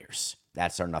the Warriors.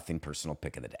 That's our nothing personal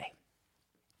pick of the day.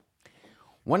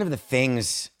 One of the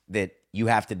things that you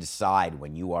have to decide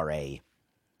when you are a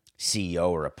CEO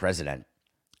or a president,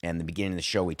 and the beginning of the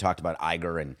show we talked about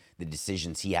Iger and the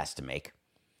decisions he has to make.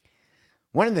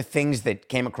 One of the things that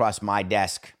came across my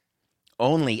desk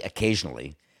only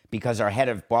occasionally, because our head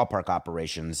of ballpark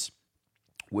operations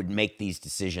would make these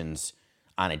decisions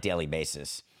on a daily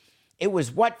basis, it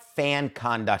was what fan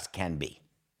conduct can be.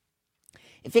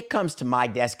 If it comes to my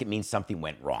desk, it means something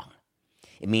went wrong.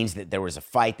 It means that there was a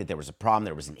fight, that there was a problem,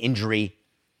 there was an injury.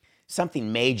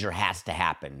 Something major has to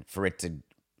happen for it to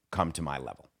come to my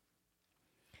level.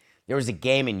 There was a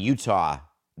game in Utah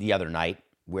the other night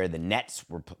where the Nets,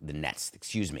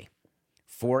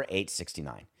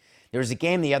 4-8-69. There was a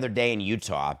game the other day in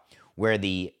Utah where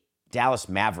the Dallas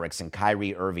Mavericks and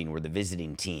Kyrie Irving were the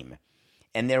visiting team.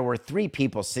 And there were 3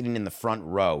 people sitting in the front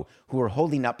row who were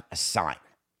holding up a sign.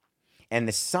 And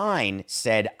the sign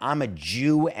said, "I'm a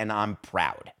Jew and I'm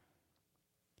proud."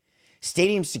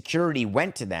 Stadium security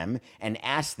went to them and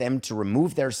asked them to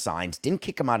remove their signs, didn't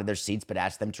kick them out of their seats, but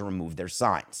asked them to remove their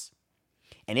signs.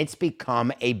 And it's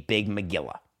become a big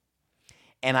Megillah.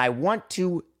 And I want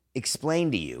to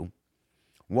explain to you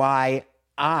why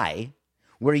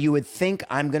where you would think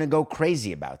I'm going to go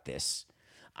crazy about this,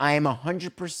 I am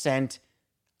 100%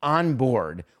 on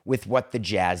board with what the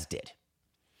Jazz did.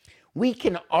 We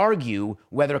can argue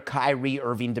whether Kyrie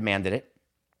Irving demanded it.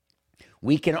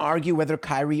 We can argue whether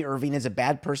Kyrie Irving is a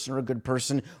bad person or a good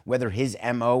person, whether his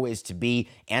MO is to be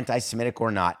anti-Semitic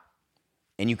or not.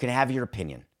 And you can have your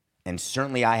opinion. And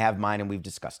certainly I have mine, and we've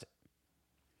discussed it.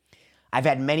 I've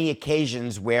had many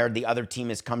occasions where the other team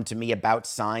has come to me about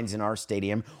signs in our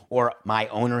stadium, or my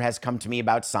owner has come to me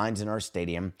about signs in our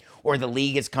stadium, or the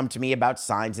league has come to me about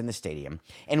signs in the stadium.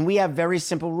 And we have very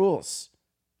simple rules.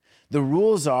 The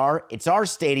rules are, it's our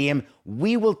stadium.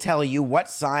 We will tell you what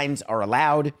signs are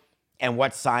allowed and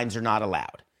what signs are not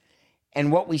allowed. And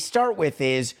what we start with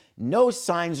is no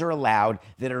signs are allowed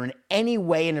that are in any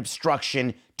way an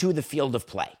obstruction to the field of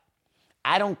play.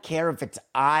 I don't care if it's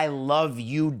 "I love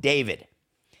you, David."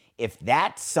 If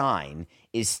that sign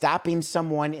is stopping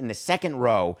someone in the second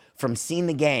row from seeing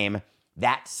the game,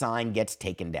 that sign gets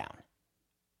taken down.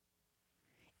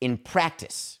 In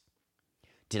practice,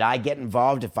 did I get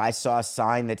involved if I saw a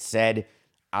sign that said,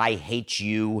 I hate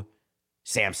you,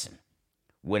 Samson.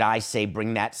 Would I say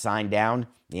bring that sign down?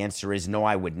 The answer is no,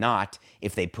 I would not,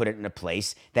 if they put it in a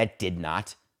place that did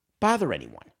not bother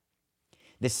anyone.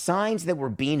 The signs that were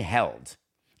being held,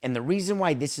 and the reason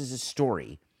why this is a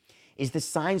story, is the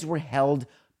signs were held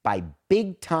by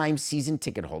big-time season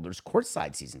ticket holders,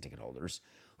 courtside season ticket holders,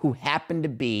 who happen to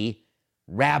be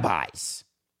rabbis.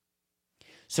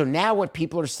 So now what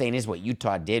people are saying is what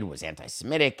Utah did was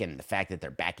anti-Semitic, and the fact that they're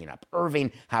backing up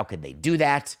Irving, how could they do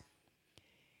that?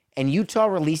 And Utah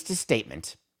released a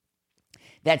statement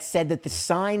that said that the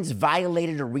signs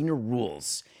violated arena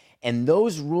rules, and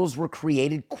those rules were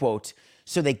created, quote,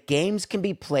 so that games can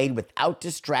be played without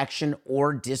distraction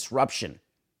or disruption.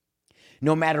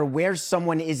 No matter where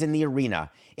someone is in the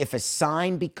arena, if a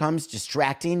sign becomes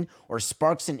distracting or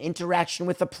sparks an interaction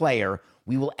with a player,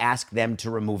 we will ask them to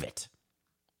remove it.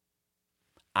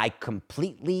 I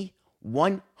completely,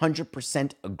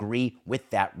 100% agree with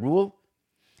that rule,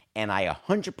 and I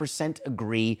 100%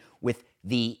 agree with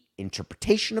the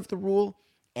interpretation of the rule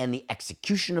and the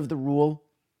execution of the rule,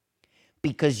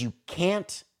 because you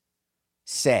can't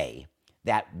say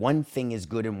that one thing is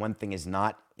good and one thing is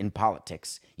not in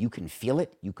politics. You can feel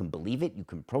it, you can believe it, you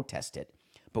can protest it,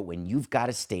 but when you've got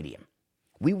a stadium,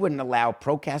 we wouldn't allow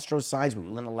pro-Castro signs, we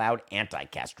wouldn't allow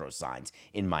anti-Castro signs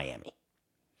in Miami.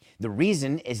 The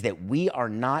reason is that we are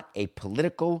not a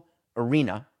political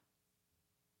arena,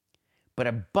 but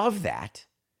above that,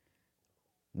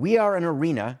 we are an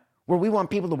arena where we want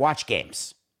people to watch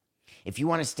games. If you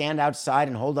want to stand outside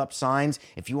and hold up signs,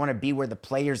 if you want to be where the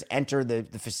players enter the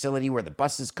facility, where the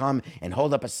buses come and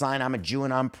hold up a sign, I'm a Jew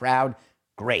and I'm proud,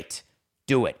 great,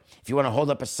 do it. If you want to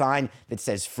hold up a sign that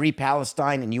says Free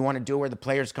Palestine and you want to do it where the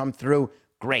players come through,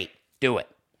 great, do it.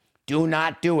 Do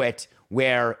not do it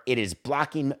where it is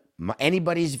blocking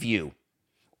anybody's view,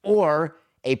 or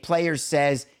a player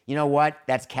says, you know what,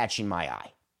 that's catching my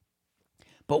eye.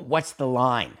 But what's the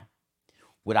line?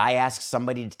 Would I ask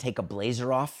somebody to take a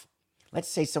blazer off? Let's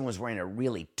say someone was wearing a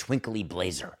really twinkly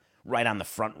blazer right on the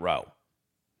front row.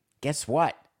 Guess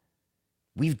what?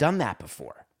 We've done that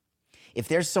before. If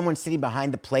there's someone sitting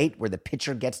behind the plate where the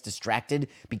pitcher gets distracted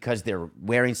because they're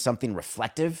wearing something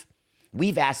reflective,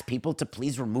 we've asked people to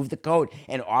please remove the coat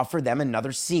and offer them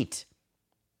another seat.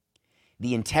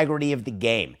 The integrity of the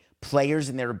game, players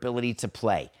and their ability to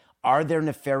play. Are there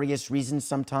nefarious reasons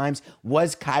sometimes?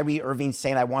 Was Kyrie Irving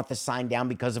saying, I want the sign down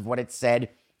because of what it said?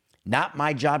 Not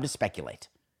my job to speculate.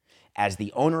 As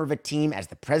the owner of a team, as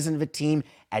the president of a team,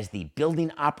 as the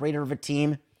building operator of a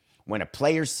team, when a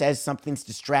player says something's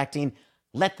distracting,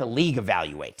 let the league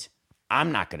evaluate.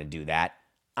 I'm not going to do that.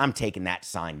 I'm taking that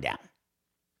sign down.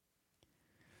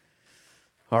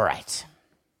 All right.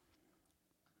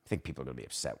 I think people are going to be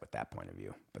upset with that point of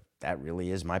view, but that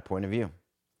really is my point of view.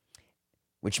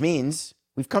 Which means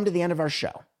we've come to the end of our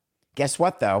show. Guess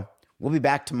what, though? We'll be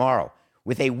back tomorrow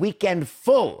with a weekend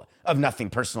full of Nothing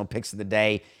Personal Picks of the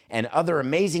Day and other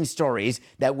amazing stories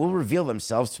that will reveal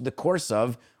themselves through the course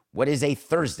of what is a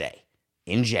Thursday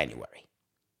in January.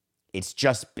 It's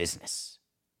just business.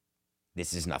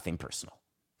 This is Nothing Personal.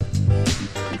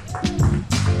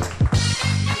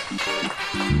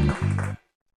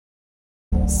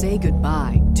 Say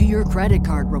goodbye to your credit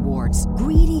card rewards.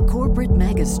 Greedy corporate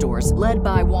mega stores, led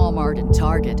by Walmart and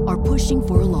Target, are pushing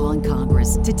for a law in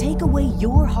Congress to take away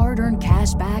your hard-earned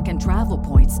cash back and travel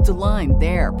points to line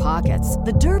their pockets.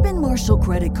 The Durbin-Marshall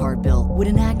credit card bill would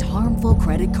enact harmful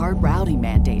credit card routing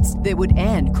mandates that would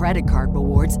end credit card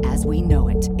rewards as we know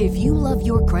it. If you love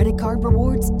your credit card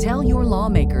rewards, tell your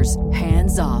lawmakers,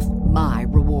 hands off my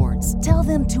rewards. Tell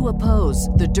them to oppose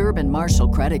the Durbin-Marshall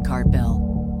credit card bill.